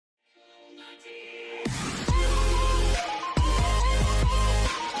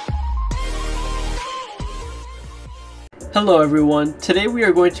Hello everyone, today we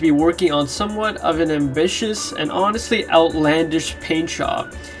are going to be working on somewhat of an ambitious and honestly outlandish paint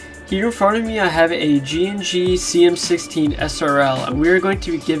job. Here in front of me I have a G&G CM16 SRL and we are going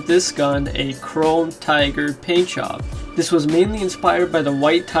to give this gun a chrome tiger paint job. This was mainly inspired by the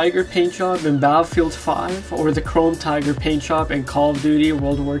white tiger paint job in Battlefield 5 or the chrome tiger paint job in Call of Duty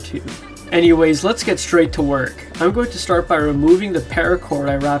World War II. Anyways, let's get straight to work. I'm going to start by removing the paracord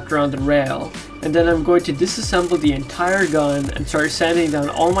I wrapped around the rail, and then I'm going to disassemble the entire gun and start sanding down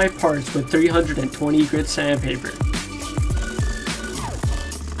all my parts with 320 grit sandpaper.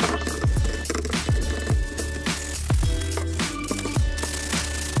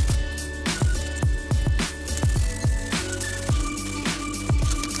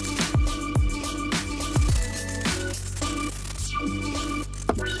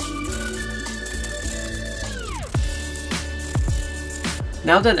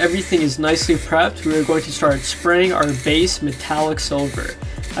 Now that everything is nicely prepped, we are going to start spraying our base metallic silver.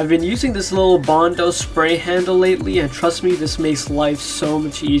 I've been using this little Bondo spray handle lately and trust me, this makes life so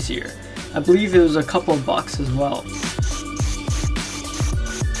much easier. I believe it was a couple of bucks as well.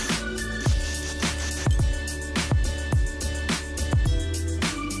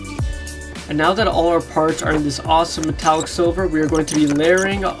 And now that all our parts are in this awesome metallic silver, we are going to be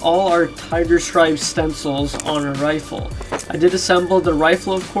layering all our tiger stripe stencils on our rifle. I did assemble the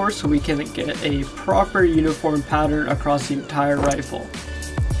rifle of course so we can get a proper uniform pattern across the entire rifle.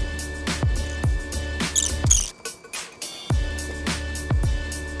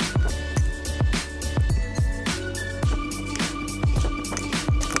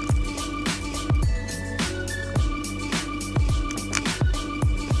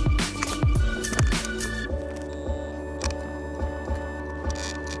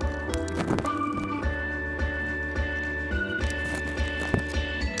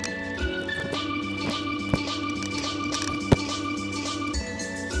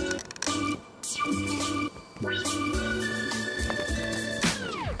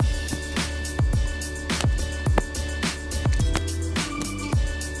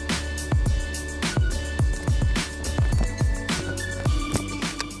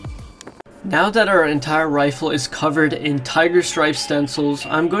 Now that our entire rifle is covered in tiger stripe stencils,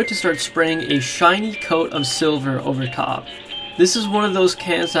 I'm going to start spraying a shiny coat of silver over top. This is one of those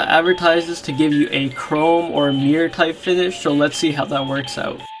cans that advertises to give you a chrome or mirror type finish, so let's see how that works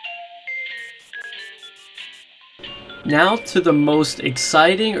out. Now to the most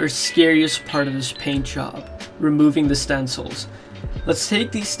exciting or scariest part of this paint job, removing the stencils. Let's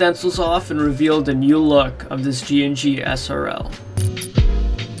take these stencils off and reveal the new look of this G&G SRL.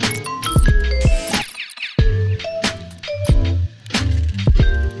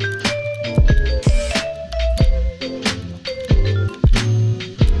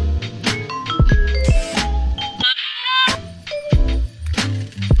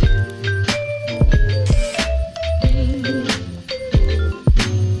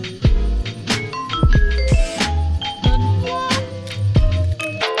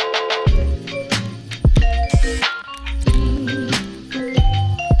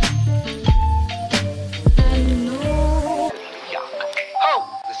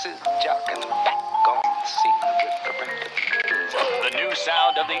 The new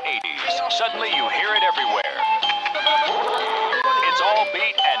sound of the 80s. Suddenly you hear it everywhere. It's all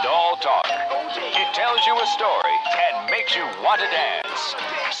beat and all talk. It tells you a story and makes you want to dance.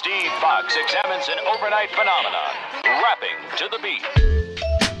 Steve Fox examines an overnight phenomenon, rapping to the beat.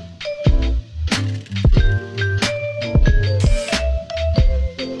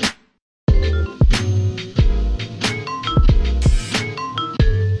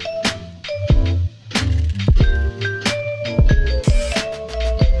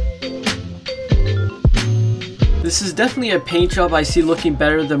 This is definitely a paint job I see looking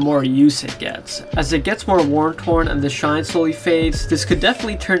better the more use it gets. As it gets more worn-torn and the shine slowly fades, this could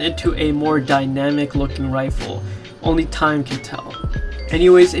definitely turn into a more dynamic looking rifle. Only time can tell.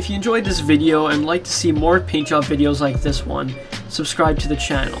 Anyways, if you enjoyed this video and like to see more paint job videos like this one, subscribe to the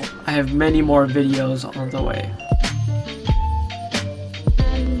channel. I have many more videos on the way.